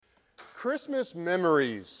Christmas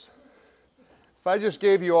memories. If I just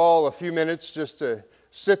gave you all a few minutes just to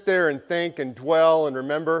sit there and think and dwell and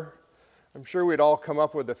remember, I'm sure we'd all come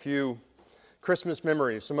up with a few Christmas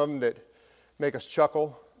memories, some of them that make us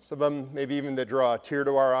chuckle, some of them maybe even that draw a tear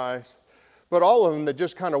to our eyes, but all of them that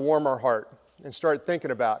just kind of warm our heart and start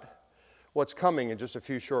thinking about what's coming in just a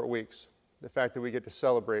few short weeks, the fact that we get to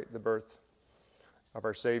celebrate the birth of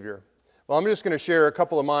our Savior. Well, I'm just going to share a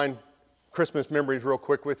couple of mine Christmas memories real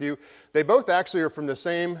quick with you. They both actually are from the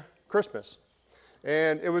same Christmas.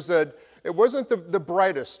 And it wasn't the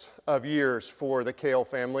brightest of years for the Kale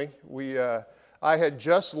family. I had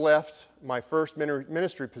just left my first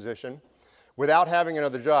ministry position without having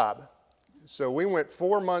another job. So we went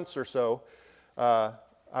 4 months or so.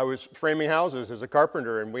 I was framing houses as a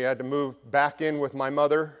carpenter, and we had to move back in with my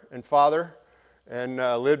mother and father and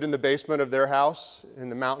lived in the basement of their house in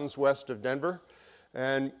the mountains west of Denver.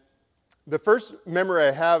 And the first memory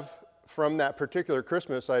I have from that particular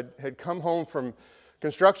Christmas, I had come home from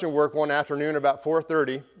construction work one afternoon about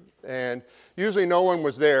 4:30, and usually no one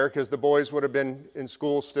was there because the boys would have been in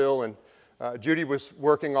school still, and Judy was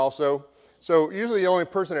working also. So usually the only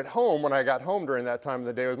person at home when I got home during that time of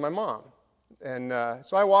the day was my mom. And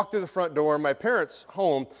so I walked through the front door. My parents'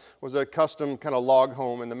 home was a custom kind of log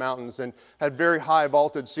home in the mountains and had very high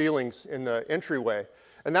vaulted ceilings in the entryway.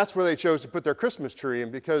 And that's where they chose to put their Christmas tree.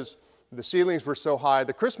 And because the ceilings were so high,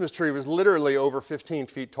 the Christmas tree was literally over 15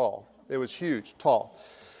 feet tall. It was huge, tall.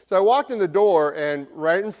 So I walked in the door, and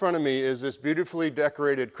right in front of me is this beautifully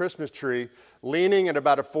decorated Christmas tree leaning at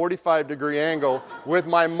about a 45-degree angle with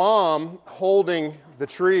my mom holding the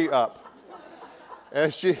tree up.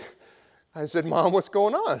 And I said, "Mom, what's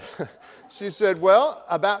going on?" She said, "Well,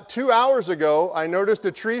 about 2 hours ago, I noticed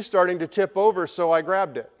the tree starting to tip over, so I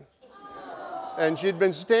grabbed it." And she'd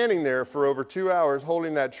been standing there for over 2 hours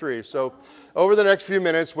holding that tree. So over the next few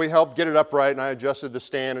minutes, we helped get it upright, and I adjusted the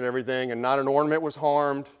stand and everything, and not an ornament was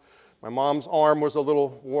harmed. My mom's arm was a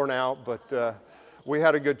little worn out, but we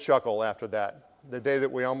had a good chuckle after that, the day that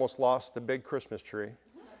we almost lost the big Christmas tree.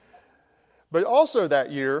 But also that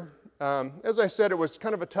year, as I said, it was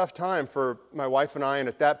kind of a tough time for my wife and I, and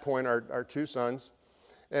at that point, our two sons.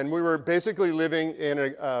 And we were basically living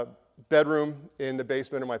in a bedroom in the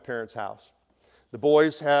basement of my parents' house. The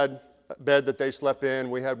boys had a bed that they slept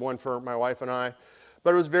in. We had one for my wife and I.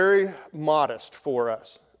 But it was very modest for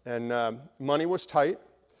us. And money was tight.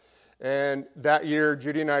 And that year,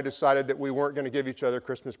 Judy and I decided that we weren't going to give each other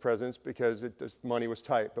Christmas presents because money was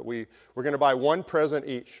tight. But we were going to buy one present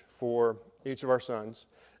each for each of our sons.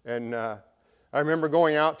 And I remember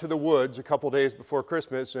going out to the woods a couple days before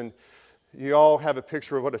Christmas, and you all have a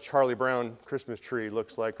picture of what a Charlie Brown Christmas tree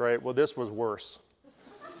looks like, right? Well, this was worse.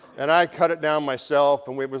 And I cut it down myself,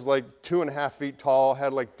 and it was like 2.5 feet tall,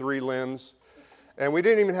 had like 3 limbs. And we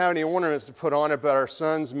didn't even have any ornaments to put on it, but our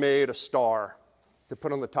sons made a star to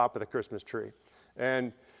put on the top of the Christmas tree.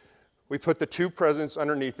 And we put the 2 presents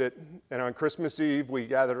underneath it, and on Christmas Eve, we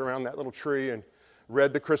gathered around that little tree and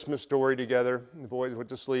read the Christmas story together. The boys went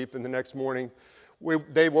to sleep, and the next morning,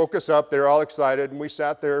 they woke us up. They were all excited, and we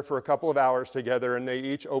sat there for a couple of hours together, and they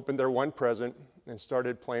each opened their one present and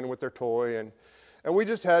started playing with their toy. And we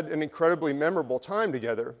just had an incredibly memorable time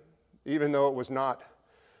together, even though it was not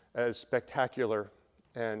as spectacular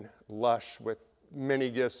and lush with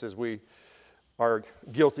many gifts as we are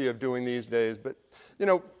guilty of doing these days. But, you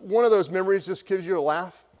know, one of those memories just gives you a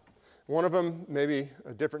laugh. One of them, maybe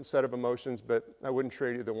a different set of emotions, but I wouldn't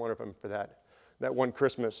trade either one of them for that one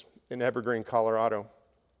Christmas in Evergreen, Colorado.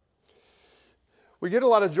 We get a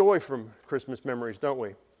lot of joy from Christmas memories, don't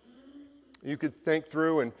we? You could think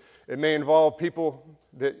through, and it may involve people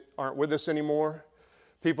that aren't with us anymore,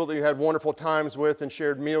 people that you had wonderful times with and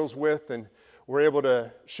shared meals with and were able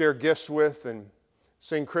to share gifts with and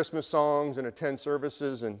sing Christmas songs and attend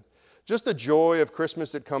services, and just the joy of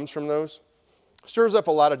Christmas that comes from those stirs up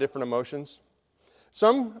a lot of different emotions.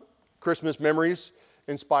 Some Christmas memories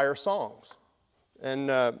inspire songs. And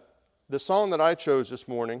the song that I chose this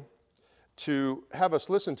morning to have us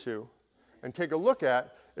listen to and take a look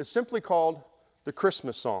at is simply called The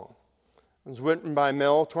Christmas Song. It was written by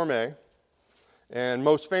Mel Torme and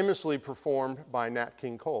most famously performed by Nat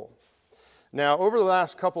King Cole. Now, over the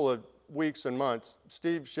last couple of weeks and months,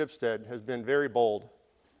 Steve Shipstead has been very bold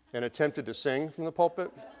and attempted to sing from the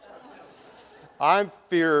pulpit. I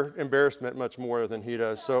fear embarrassment much more than he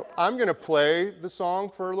does, so I'm going to play the song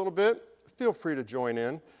for a little bit. Feel free to join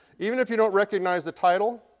in. Even if you don't recognize the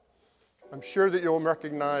title, I'm sure that you'll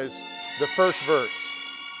recognize the first verse.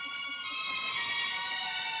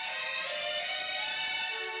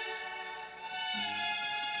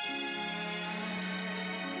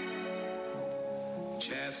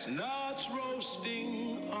 Chestnuts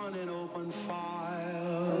roasting on an open fire,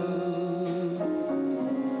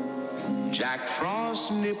 Jack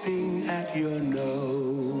Frost nipping at your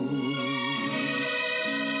nose,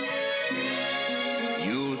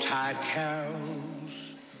 Yuletide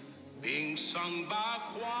carols being sung by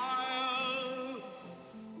choir,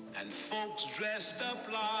 and folks dressed up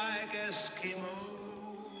like Eskimos.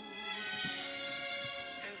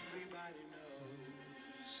 Everybody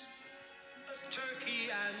knows a turkey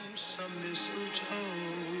and some mistletoe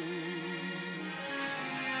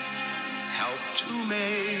help to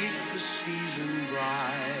make the season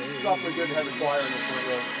bright. It's awfully good to have a choir in the front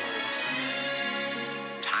row.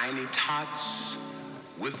 Tiny tots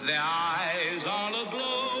with their eyes all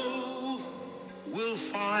aglow will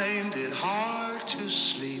find it hard to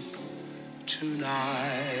sleep tonight.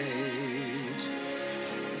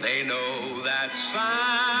 They know that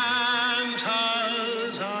Santa's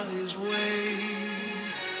on his way.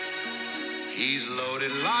 He's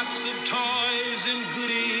loaded lots of toys and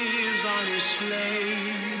goodies on his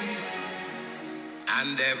sleigh.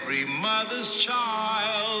 And every mother's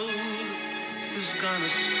child is gonna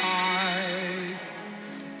spy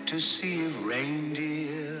to see if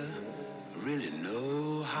reindeer really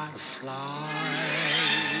know how to fly.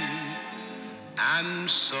 And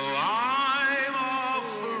so I'm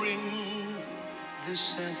offering this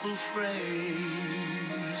simple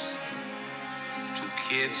phrase to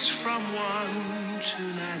kids from 1 to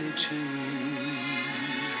 92.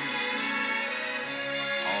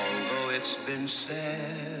 Although it's been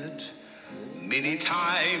said many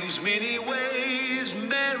times, many ways,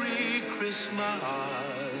 Merry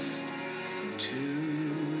Christmas to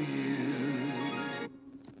you.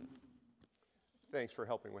 Thanks for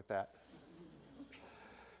helping with that.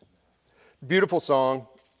 Beautiful song,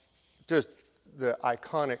 just the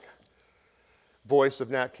iconic voice of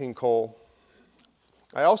Nat King Cole.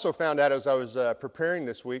 I also found out as I was preparing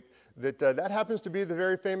this week that that happens to be the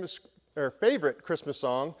very famous or favorite Christmas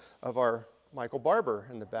song of our Michael Barber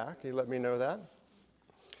in the back. He let me know that.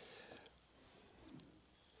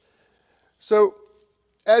 So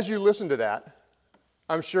as you listen to that,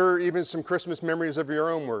 I'm sure even some Christmas memories of your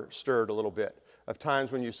own were stirred a little bit, of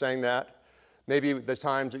times when you sang that. Maybe the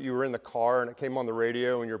times that you were in the car and it came on the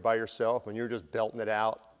radio and you're by yourself and you're just belting it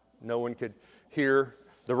out. No one could hear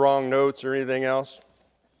the wrong notes or anything else.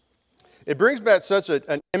 It brings back such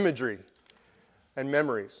an imagery and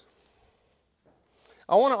memories.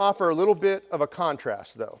 I want to offer a little bit of a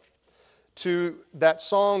contrast, though, to that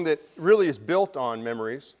song that really is built on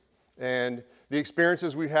memories and the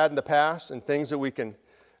experiences we've had in the past and things that we can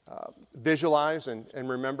visualize and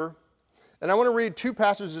remember. And I want to read 2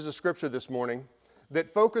 passages of Scripture this morning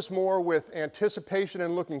that focus more with anticipation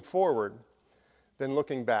and looking forward than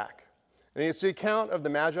looking back. And it's the account of the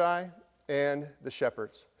Magi and the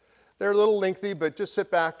shepherds. They're a little lengthy, but just sit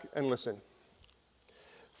back and listen.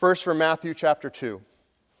 First from Matthew chapter 2.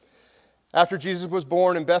 After Jesus was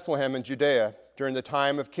born in Bethlehem in Judea, during the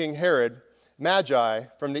time of King Herod, Magi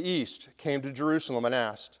from the east came to Jerusalem and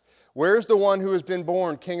asked, "Where is the one who has been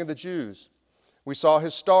born King of the Jews? We saw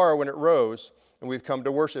his star when it rose, and we've come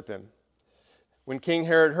to worship him." When King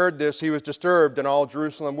Herod heard this, he was disturbed, and all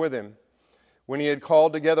Jerusalem with him. When he had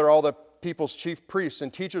called together all the people's chief priests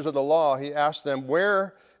and teachers of the law, he asked them,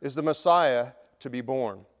 "Where is the Messiah to be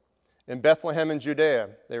born?" "In Bethlehem in Judea,"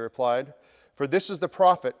 they replied, "for this is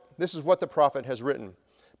what the prophet has written.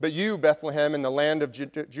 But you, Bethlehem, in the land of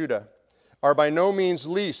Judah, are by no means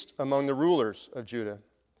least among the rulers of Judah.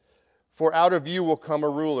 For out of you will come a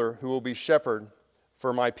ruler who will be shepherd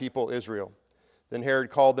for my people Israel." Then Herod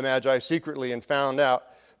called the Magi secretly and found out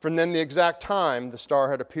from them the exact time the star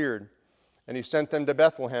had appeared. And he sent them to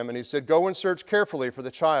Bethlehem, and he said, "Go and search carefully for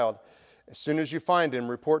the child. As soon as you find him,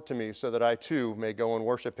 report to me so that I too may go and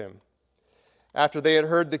worship him." After they had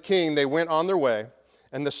heard the king, they went on their way,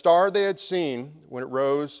 and the star they had seen when it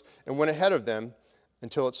rose and went ahead of them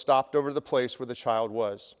until it stopped over the place where the child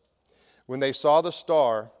was. When they saw the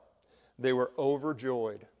star, they were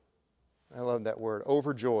overjoyed. I love that word,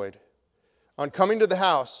 overjoyed. On coming to the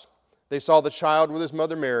house, they saw the child with his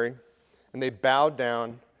mother Mary, and they bowed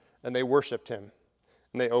down and they worshiped him.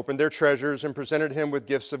 And they opened their treasures and presented him with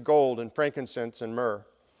gifts of gold and frankincense and myrrh.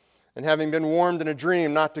 And having been warned in a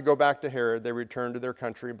dream not to go back to Herod, they returned to their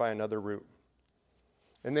country by another route.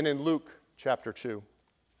 And then in Luke chapter 2,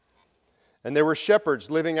 "And there were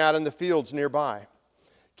shepherds living out in the fields nearby,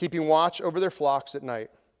 keeping watch over their flocks at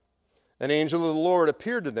night. An angel of the Lord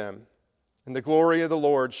appeared to them, and the glory of the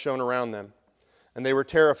Lord shone around them, and they were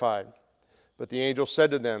terrified. But the angel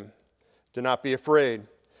said to them, 'Do not be afraid.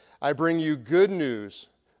 I bring you good news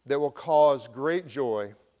that will cause great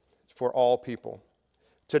joy for all people.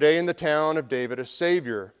 Today in the town of David, a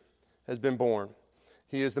Savior has been born.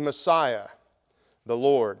 He is the Messiah, the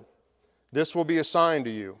Lord. This will be a sign to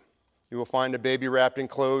you. You will find a baby wrapped in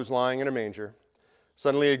clothes lying in a manger."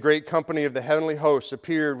 Suddenly a great company of the heavenly hosts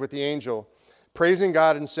appeared with the angel, praising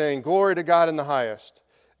God and saying, "Glory to God in the highest,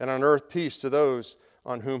 and on earth peace to those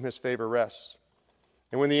on whom his favor rests."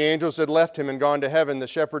 And when the angels had left him and gone to heaven, the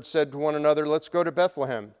shepherds said to one another, "Let's go to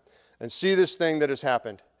Bethlehem and see this thing that has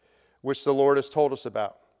happened, which the Lord has told us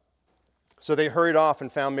about." So they hurried off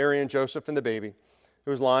and found Mary and Joseph and the baby, who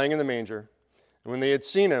was lying in the manger. And when they had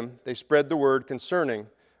seen him, they spread the word concerning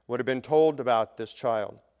what had been told about this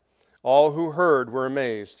child. All who heard were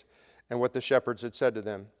amazed at what the shepherds had said to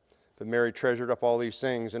them. But Mary treasured up all these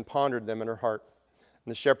things and pondered them in her heart. And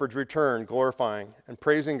the shepherds returned, glorifying and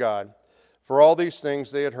praising God for all these things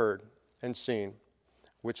they had heard and seen,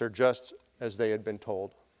 which are just as they had been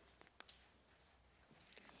told.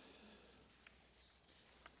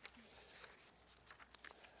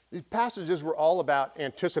 These passages were all about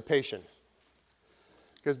anticipation.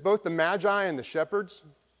 Because both the Magi and the shepherds,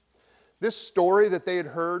 this story that they had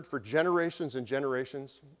heard for generations and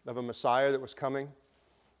generations of a Messiah that was coming,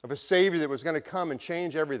 of a Savior that was going to come and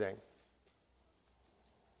change everything.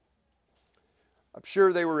 I'm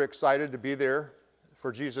sure they were excited to be there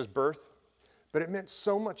for Jesus' birth, but it meant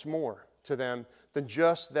so much more to them than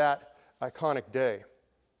just that iconic day.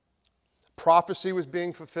 Prophecy was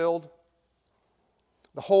being fulfilled.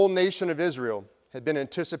 The whole nation of Israel had been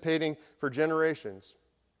anticipating for generations.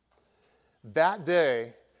 That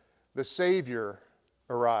day, the Savior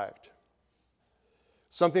arrived.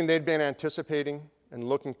 Something they'd been anticipating and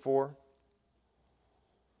looking for.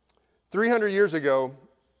 300 years ago,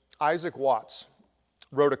 Isaac Watts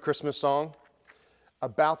wrote a Christmas song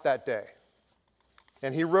about that day.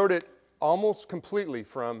 And he wrote it almost completely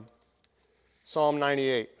from Psalm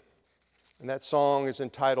 98. And that song is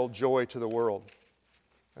entitled "Joy to the World."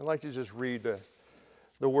 I'd like to just read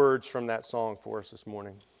the words from that song for us this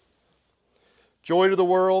morning. "Joy to the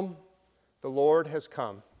world, the Lord has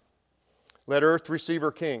come. Let earth receive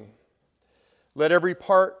her King. Let every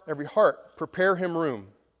heart prepare him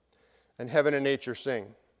room, and heaven and nature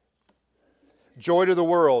sing. Joy to the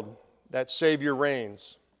world, that Savior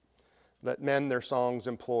reigns. Let men their songs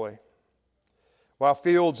employ. While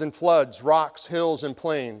fields and floods, rocks, hills, and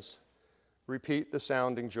plains repeat the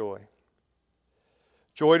sounding joy.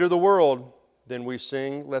 Joy to the world, then we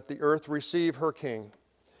sing, let the earth receive her King.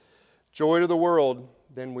 Joy to the world,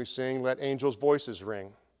 then we sing, let angels' voices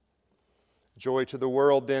ring. Joy to the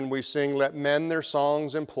world, then we sing, let men their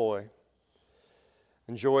songs employ.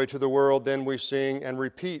 And joy to the world, then we sing and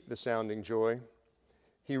repeat the sounding joy.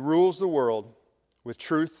 He rules the world with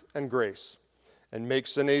truth and grace and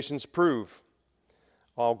makes the nations prove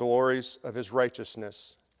all glories of his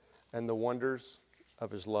righteousness and the wonders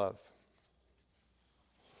of his love."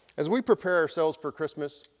 As we prepare ourselves for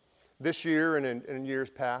Christmas this year and in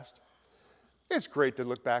years past, it's great to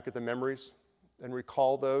look back at the memories and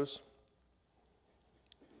recall those.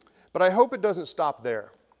 But I hope it doesn't stop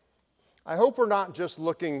there. I hope we're not just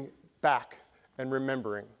looking back and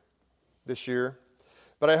remembering this year,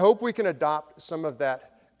 but I hope we can adopt some of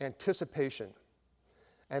that anticipation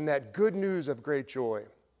and that good news of great joy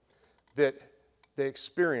that they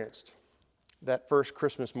experienced that first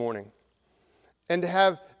Christmas morning, and to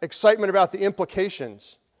have excitement about the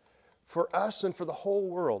implications for us and for the whole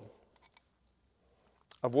world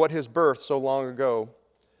of what his birth so long ago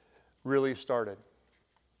really started.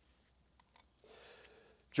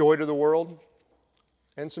 Joy to the world,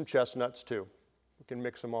 and some chestnuts too. We can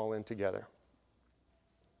mix them all in together.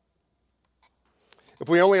 If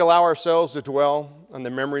we only allow ourselves to dwell on the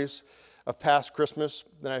memories of past Christmas,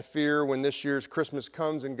 then I fear when this year's Christmas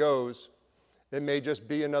comes and goes, it may just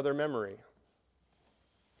be another memory.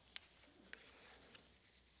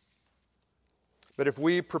 But if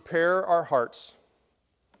we prepare our hearts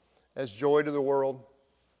as joy to the world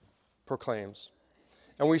proclaims,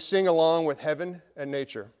 and we sing along with heaven and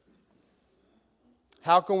nature,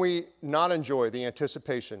 how can we not enjoy the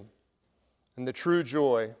anticipation and the true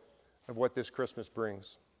joy of what this Christmas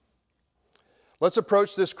brings? Let's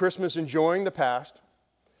approach this Christmas enjoying the past,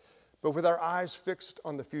 but with our eyes fixed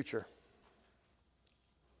on the future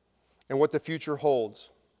and what the future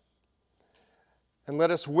holds. And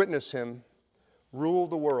let us witness him rule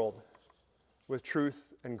the world with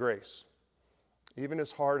truth and grace, even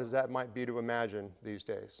as hard as that might be to imagine these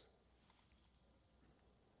days.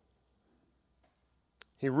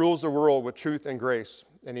 He rules the world with truth and grace,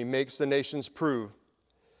 and he makes the nations prove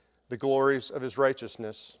the glories of his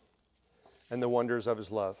righteousness and the wonders of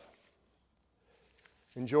his love.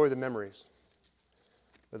 Enjoy the memories,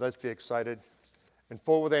 but let's be excited and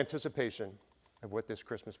full with anticipation of what this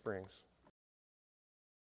Christmas brings.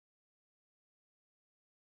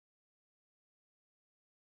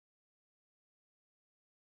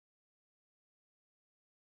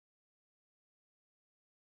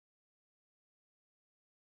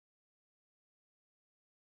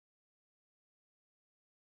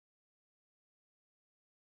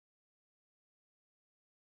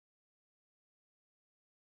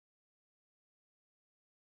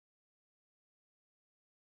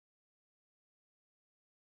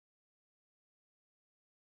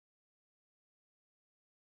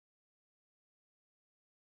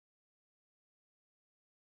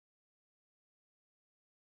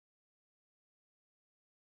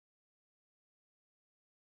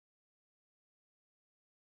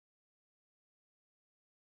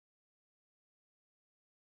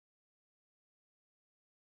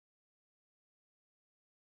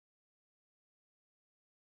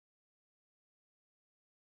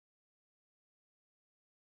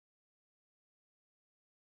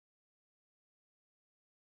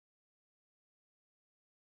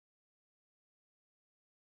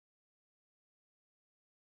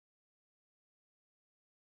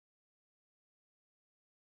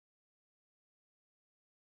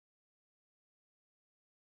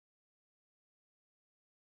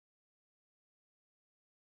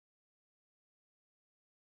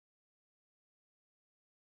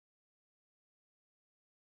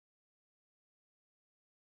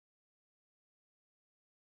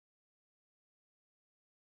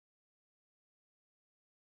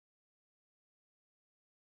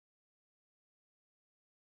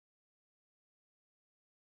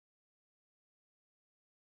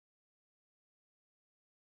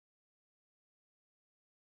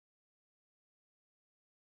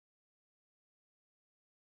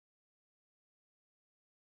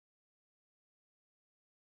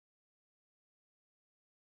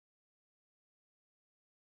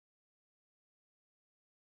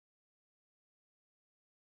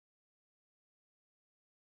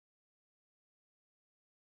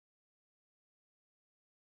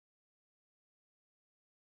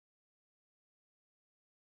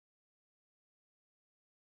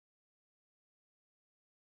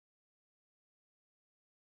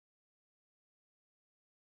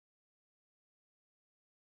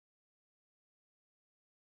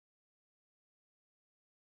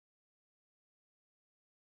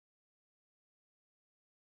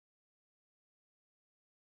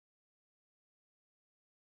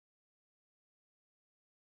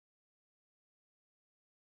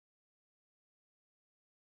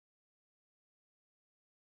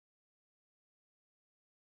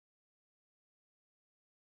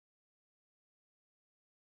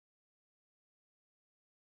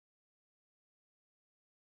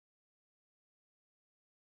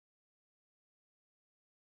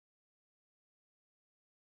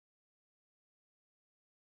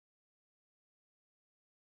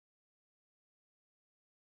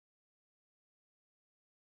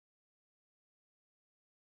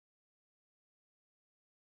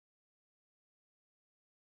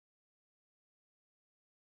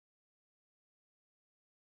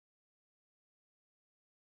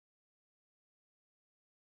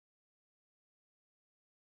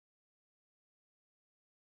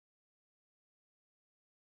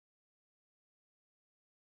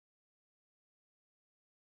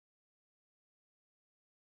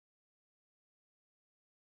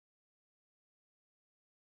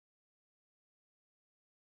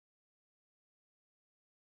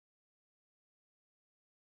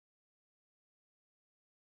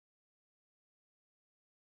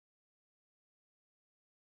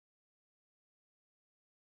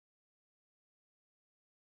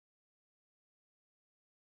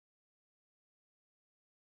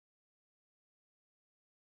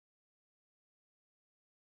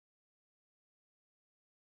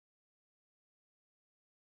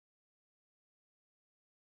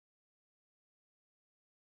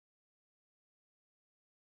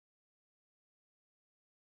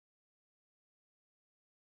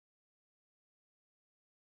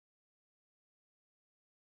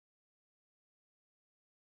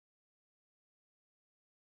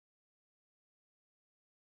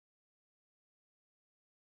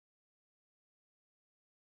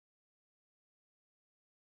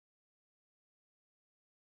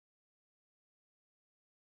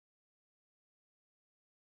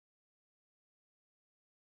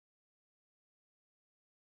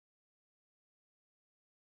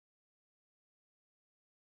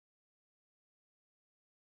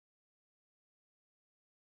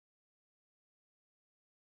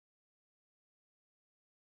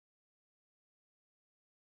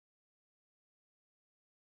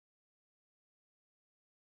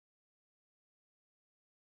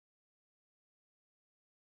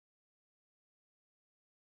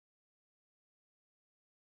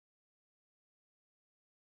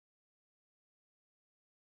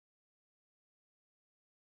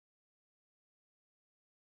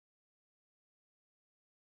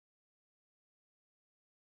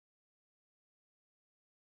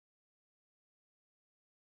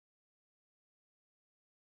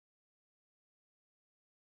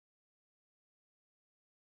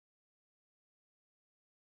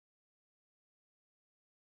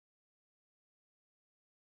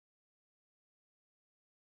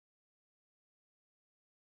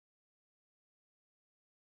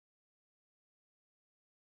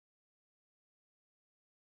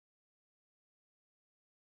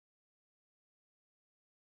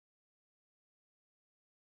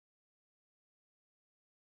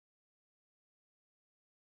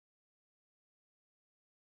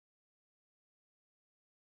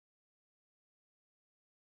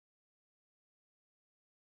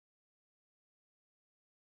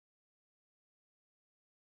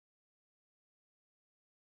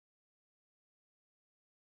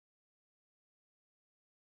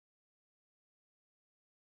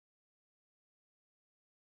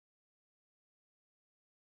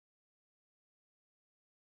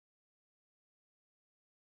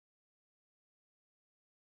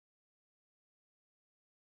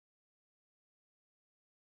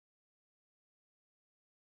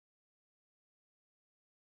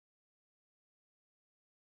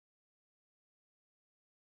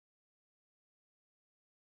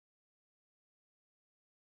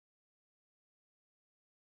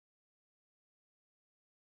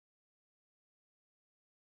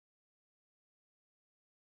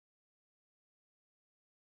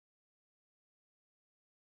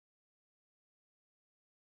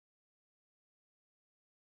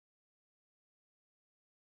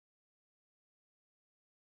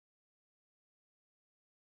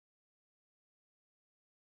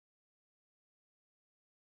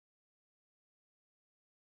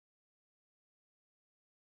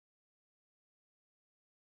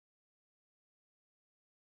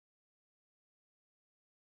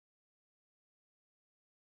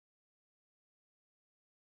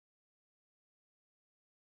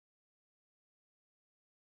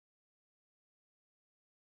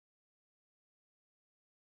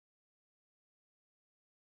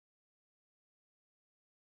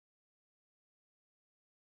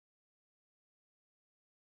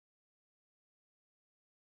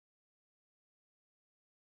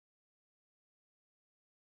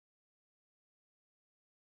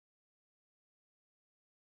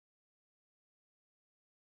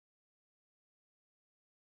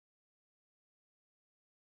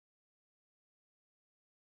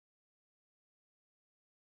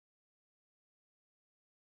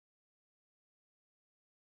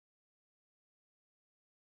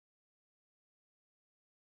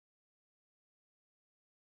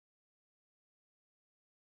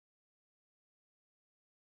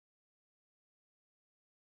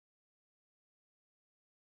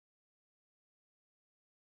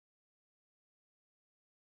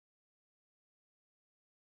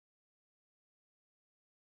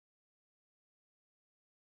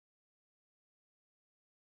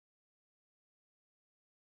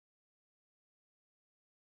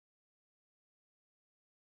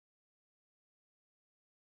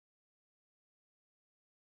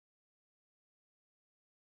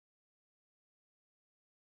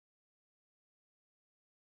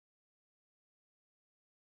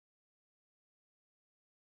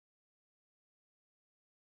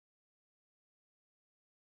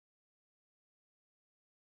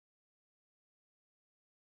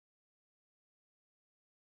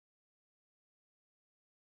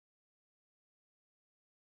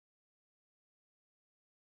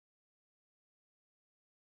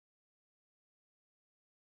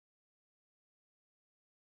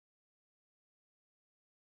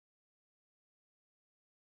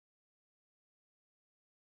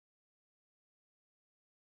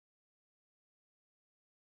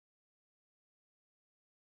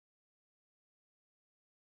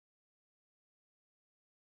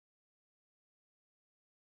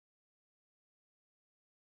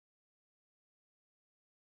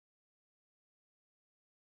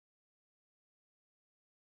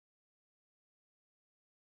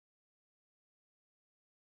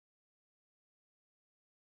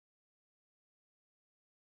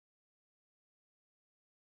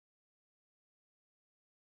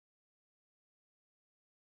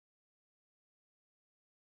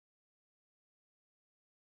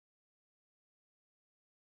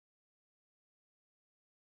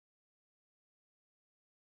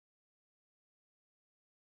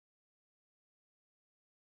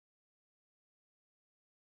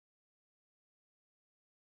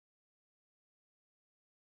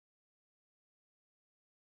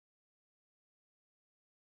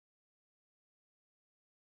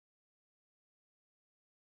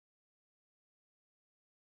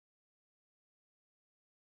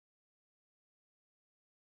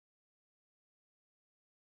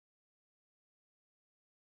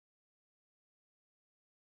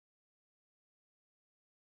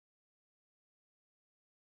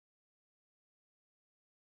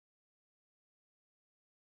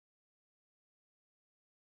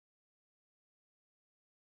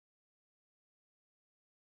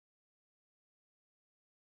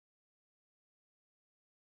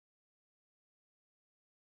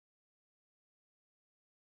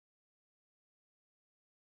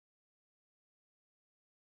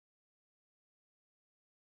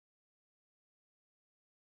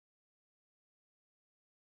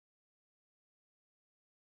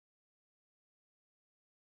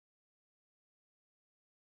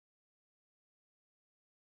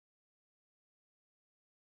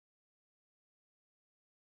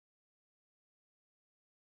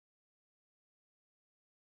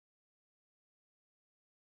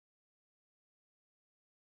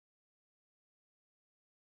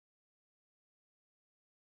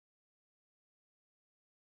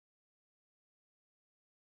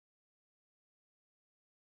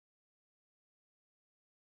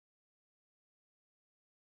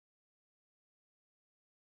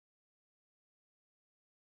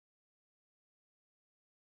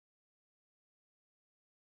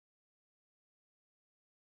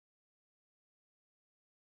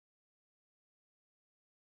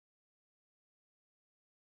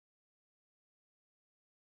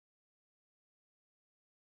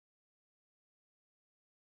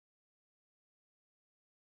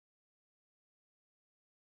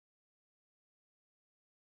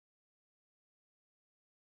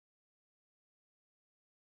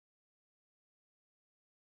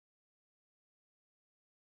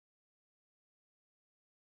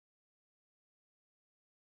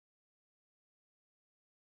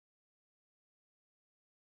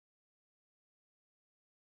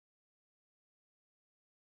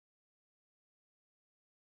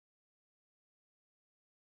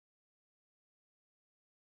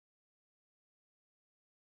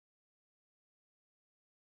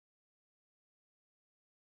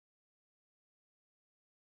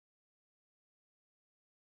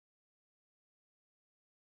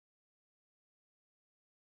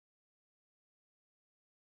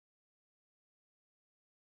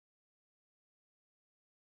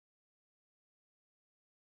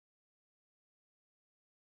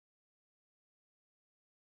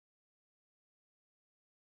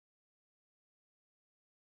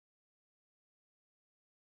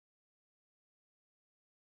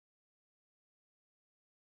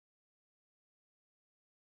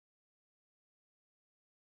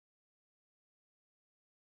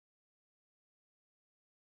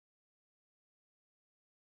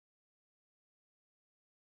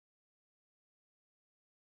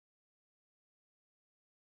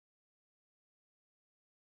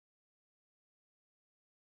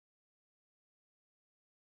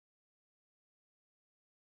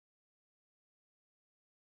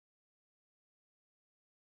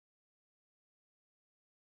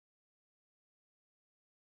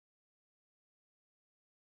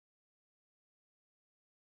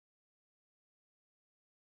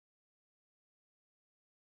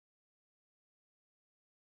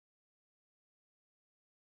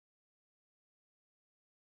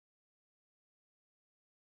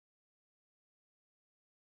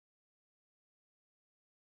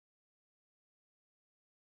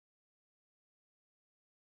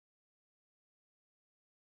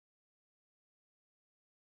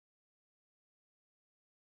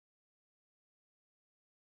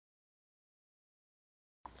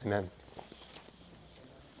 Amen.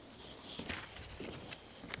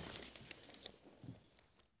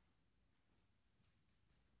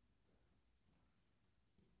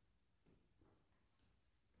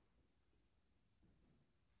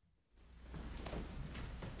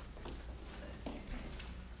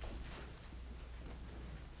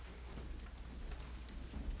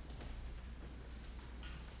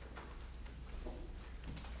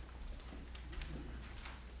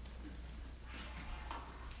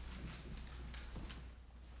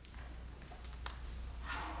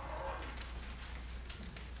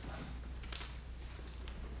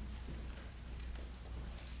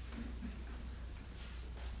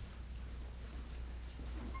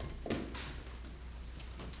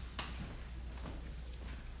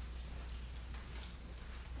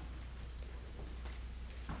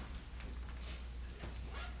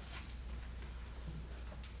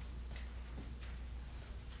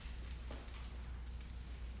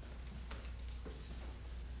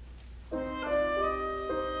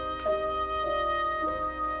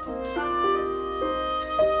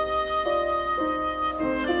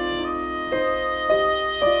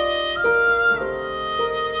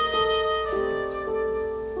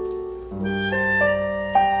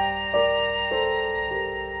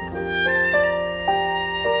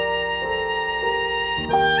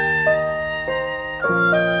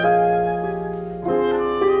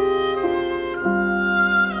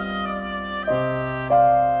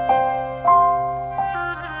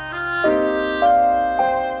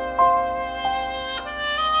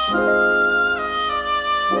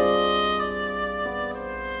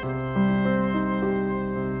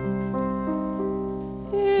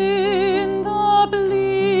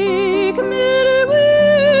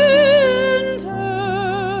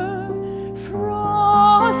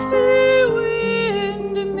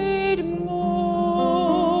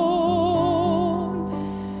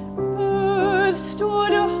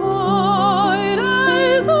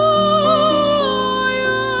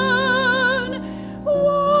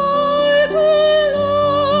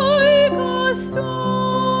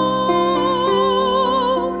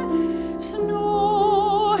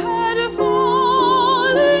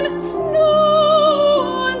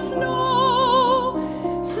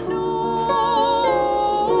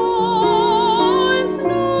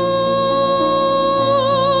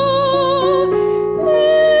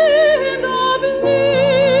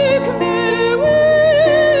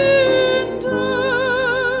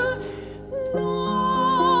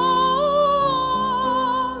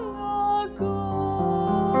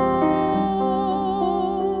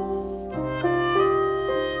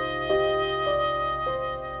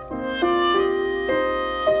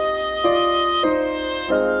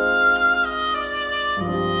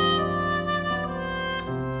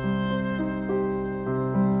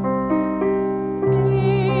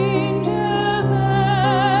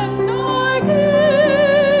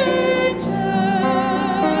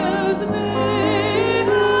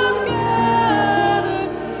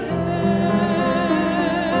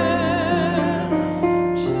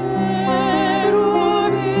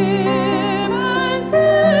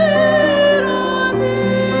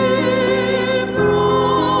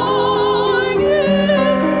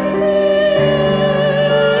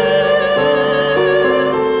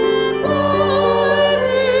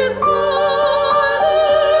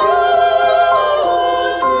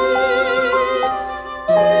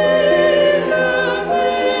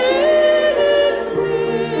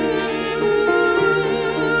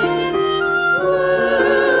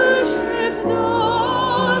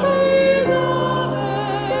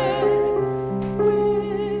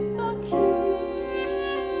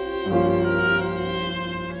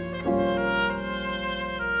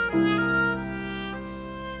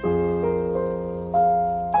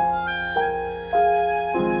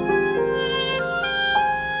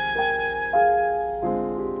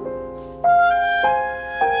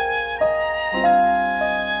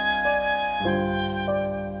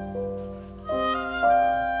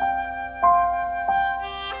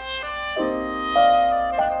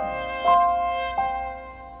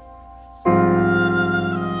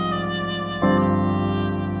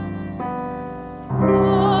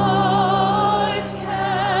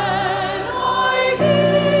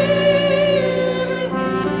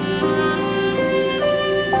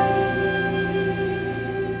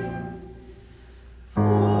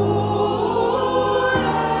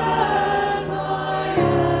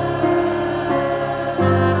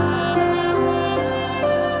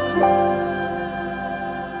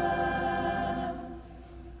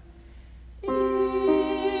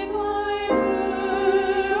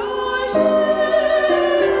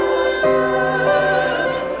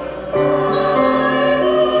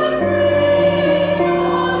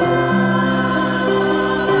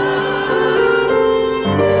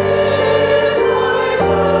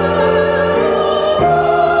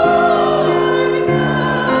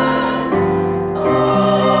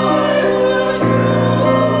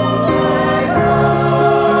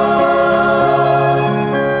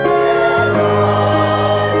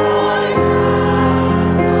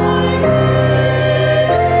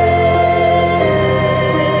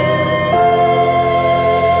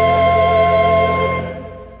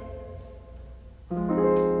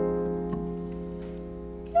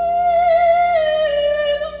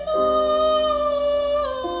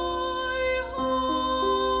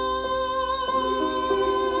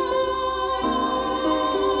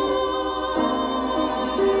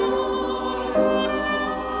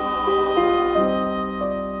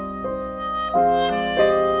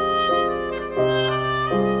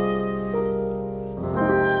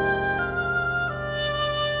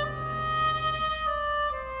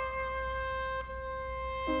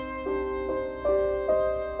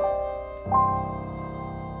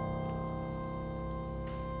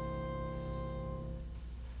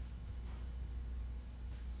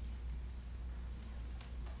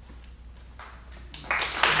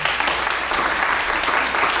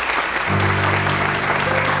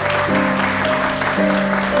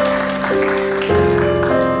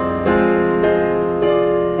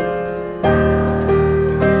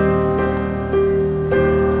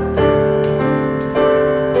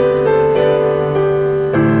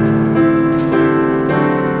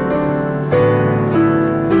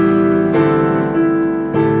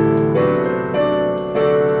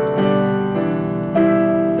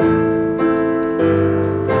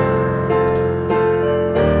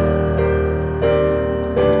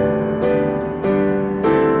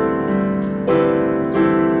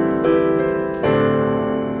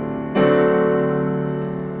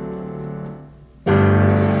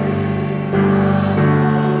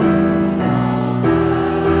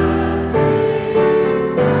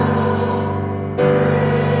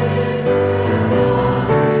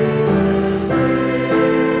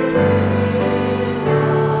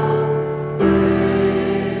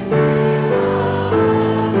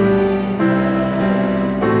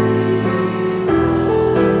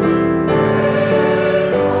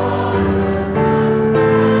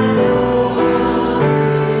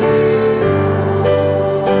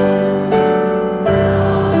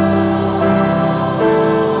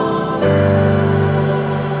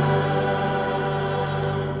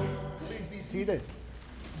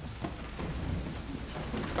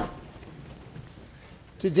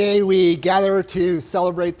 Today we gather to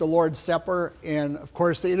celebrate the Lord's Supper, and of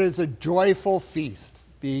course it is a joyful feast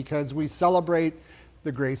because we celebrate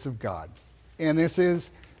the grace of God. And this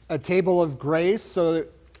is a table of grace, so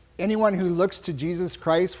anyone who looks to Jesus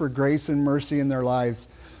Christ for grace and mercy in their lives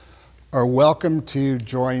are welcome to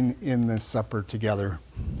join in this supper together.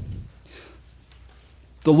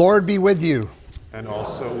 The Lord be with you. And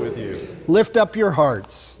also with you. Lift up your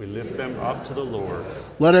hearts. We lift them up to the Lord.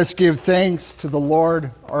 Let us give thanks to the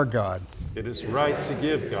Lord our God. It is right to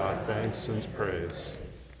give God thanks and praise.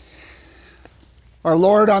 Our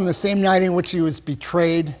Lord, on the same night in which he was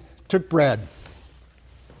betrayed, took bread.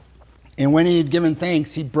 And when he had given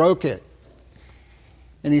thanks, he broke it.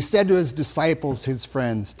 And he said to his disciples, his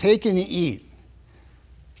friends, "Take and eat.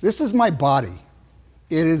 This is my body.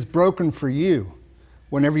 It is broken for you.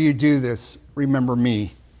 Whenever you do this, remember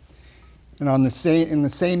me." And in the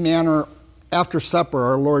same manner, after supper,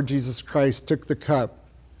 our Lord Jesus Christ took the cup.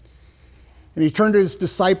 And he turned to his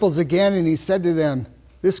disciples again and he said to them,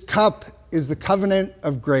 "This cup is the covenant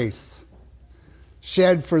of grace,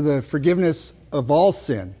 shed for the forgiveness of all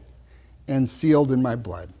sin and sealed in my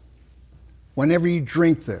blood. Whenever you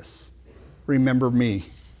drink this, remember me."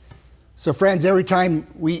 So friends, every time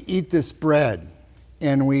we eat this bread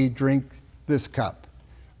and we drink this cup,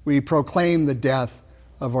 we proclaim the death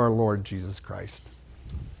of our Lord Jesus Christ.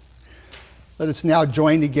 Let us now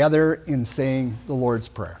join together in saying the Lord's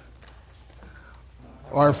Prayer.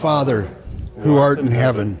 Our Father, who art in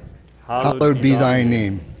heaven, hallowed be thy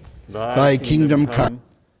name. Thy kingdom come,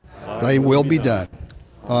 thy will be done,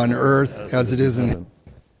 on earth as it is in heaven.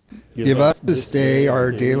 Give us this day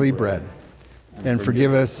our daily bread, and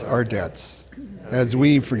forgive us our debts, as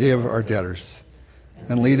we forgive our debtors.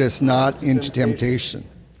 And lead us not into temptation,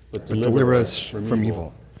 but deliver us from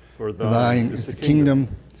evil. For thine is the kingdom,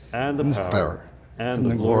 and the power,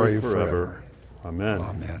 and the glory forever. Amen.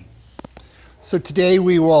 Amen. So today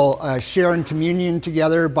we will share in communion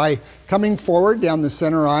together by coming forward down the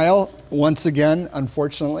center aisle once again,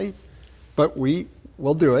 unfortunately, but we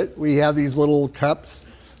will do it. We have these little cups.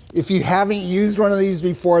 If you haven't used one of these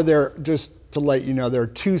before, they're just to let you know, there are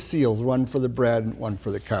two seals, one for the bread and one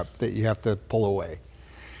for the cup that you have to pull away.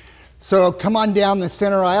 So come on down the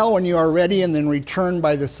center aisle when you are ready, and then return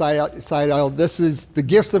by the side aisle. This is the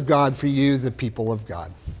gifts of God for you, the people of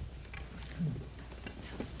God.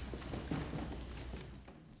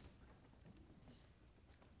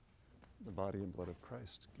 The body and blood of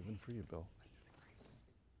Christ given for you, Bill.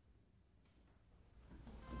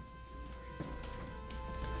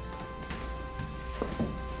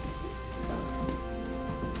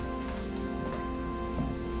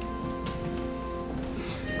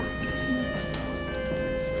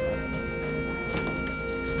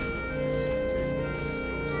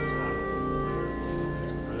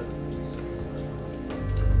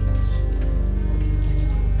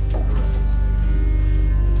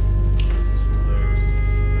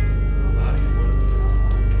 Body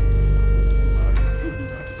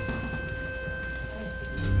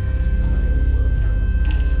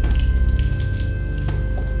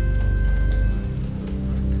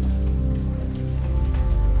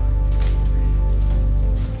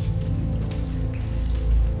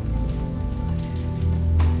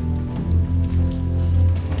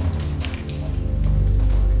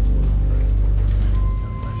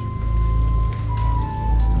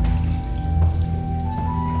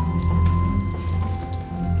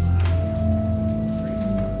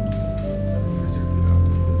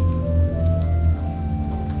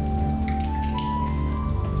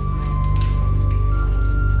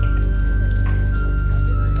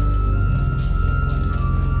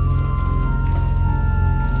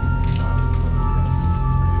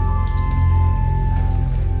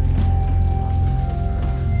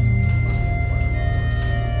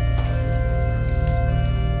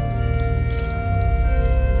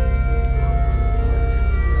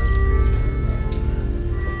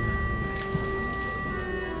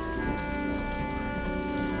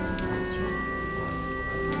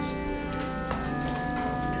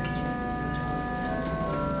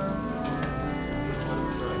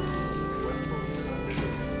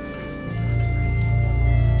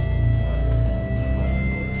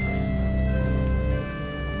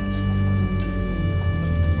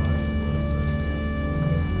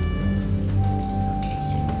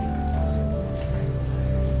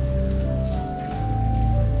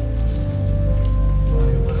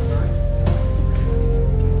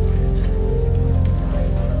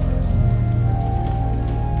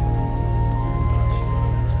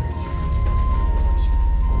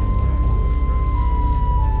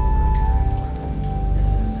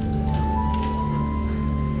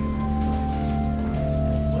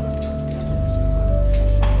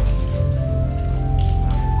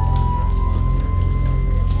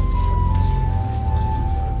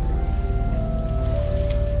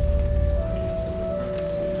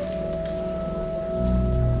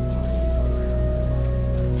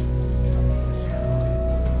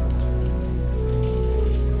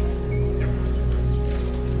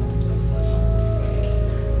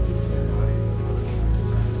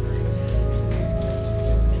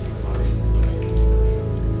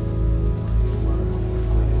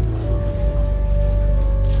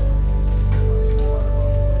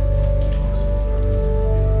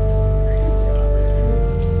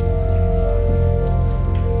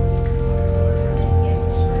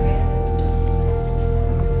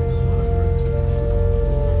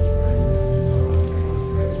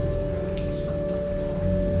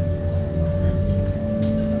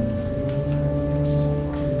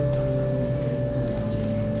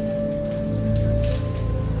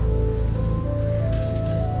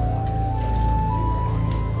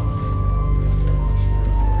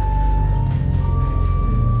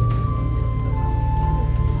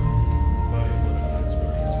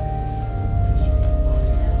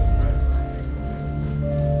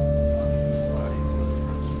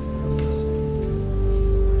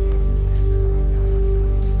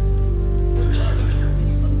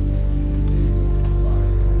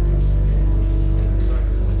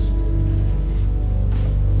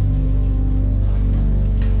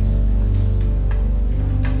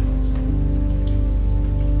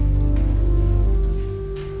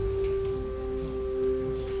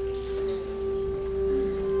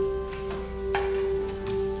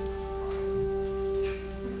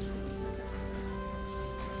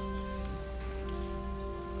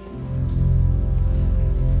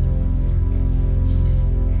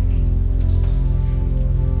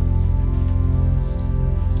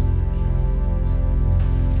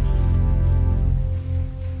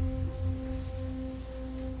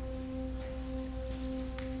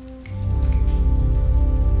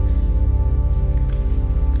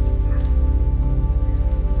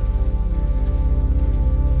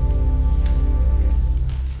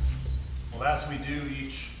as we do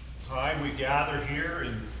each time we gather here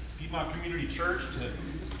in Piedmont Community Church to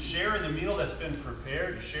share in the meal that's been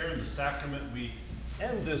prepared, to share in the sacrament, we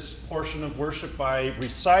end this portion of worship by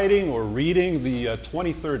reciting or reading the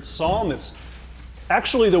 23rd Psalm. It's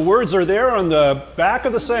actually, the words are there on the back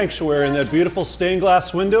of the sanctuary in that beautiful stained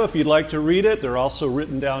glass window. If you'd like to read it, they're also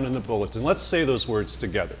written down in the bulletin. Let's say those words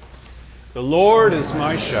together. The Lord is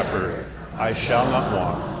my shepherd, I shall not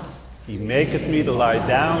want. He maketh me to lie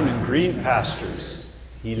down in green pastures.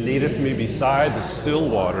 He leadeth me beside the still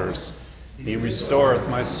waters. He restoreth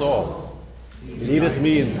my soul. He leadeth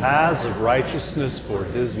me in paths of righteousness for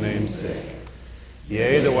his name's sake.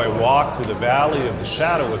 Yea, though I walk through the valley of the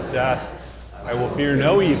shadow of death, I will fear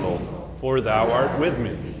no evil, for thou art with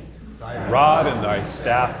me. Thy rod and thy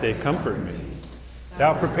staff, they comfort me.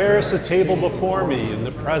 Thou preparest a table before me in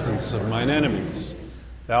the presence of mine enemies.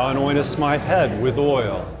 Thou anointest my head with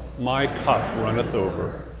oil, my cup runneth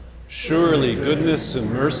over. Surely goodness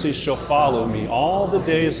and mercy shall follow me all the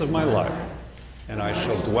days of my life, and I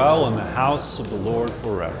shall dwell in the house of the Lord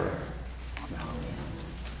forever.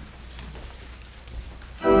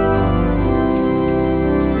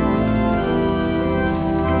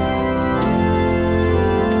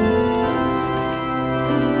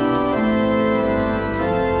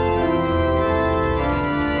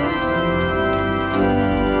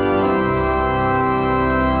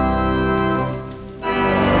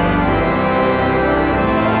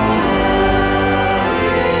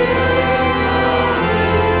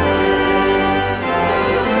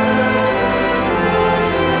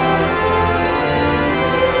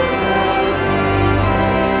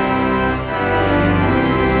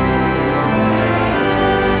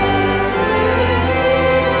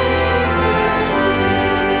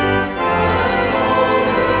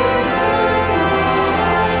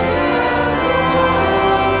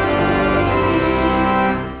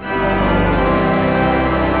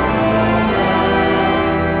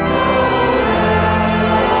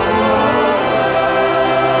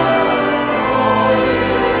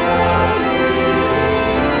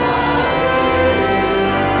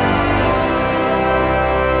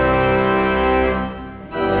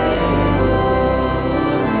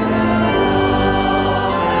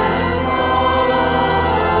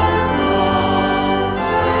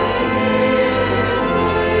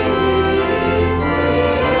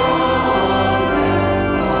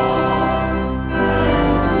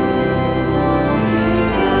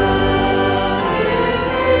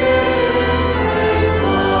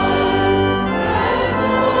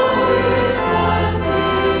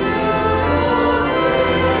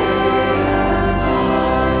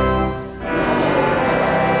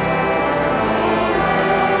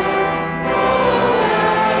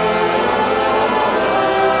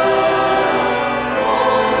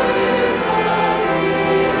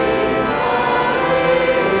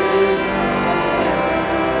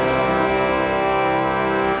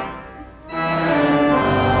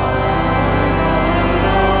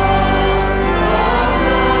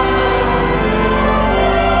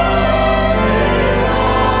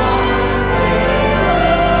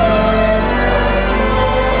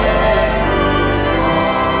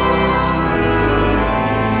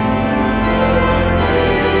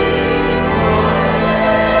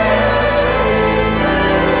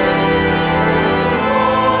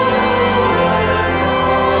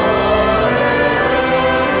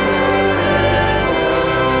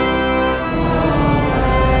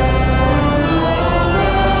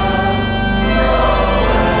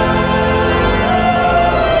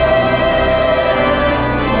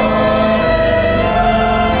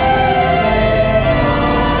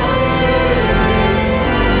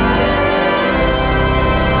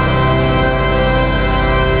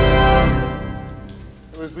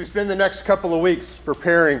 Spend the next couple of weeks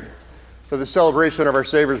preparing for the celebration of our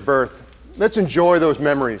Savior's birth. Let's enjoy those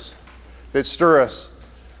memories that stir us,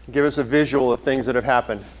 give us a visual of things that have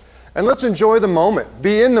happened. And let's enjoy the moment,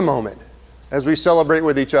 be in the moment as we celebrate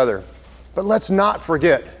with each other. But let's not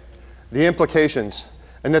forget the implications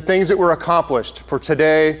and the things that were accomplished for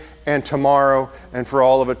today and tomorrow and for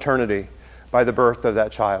all of eternity by the birth of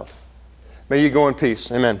that child. May you go in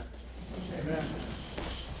peace. Amen. Amen.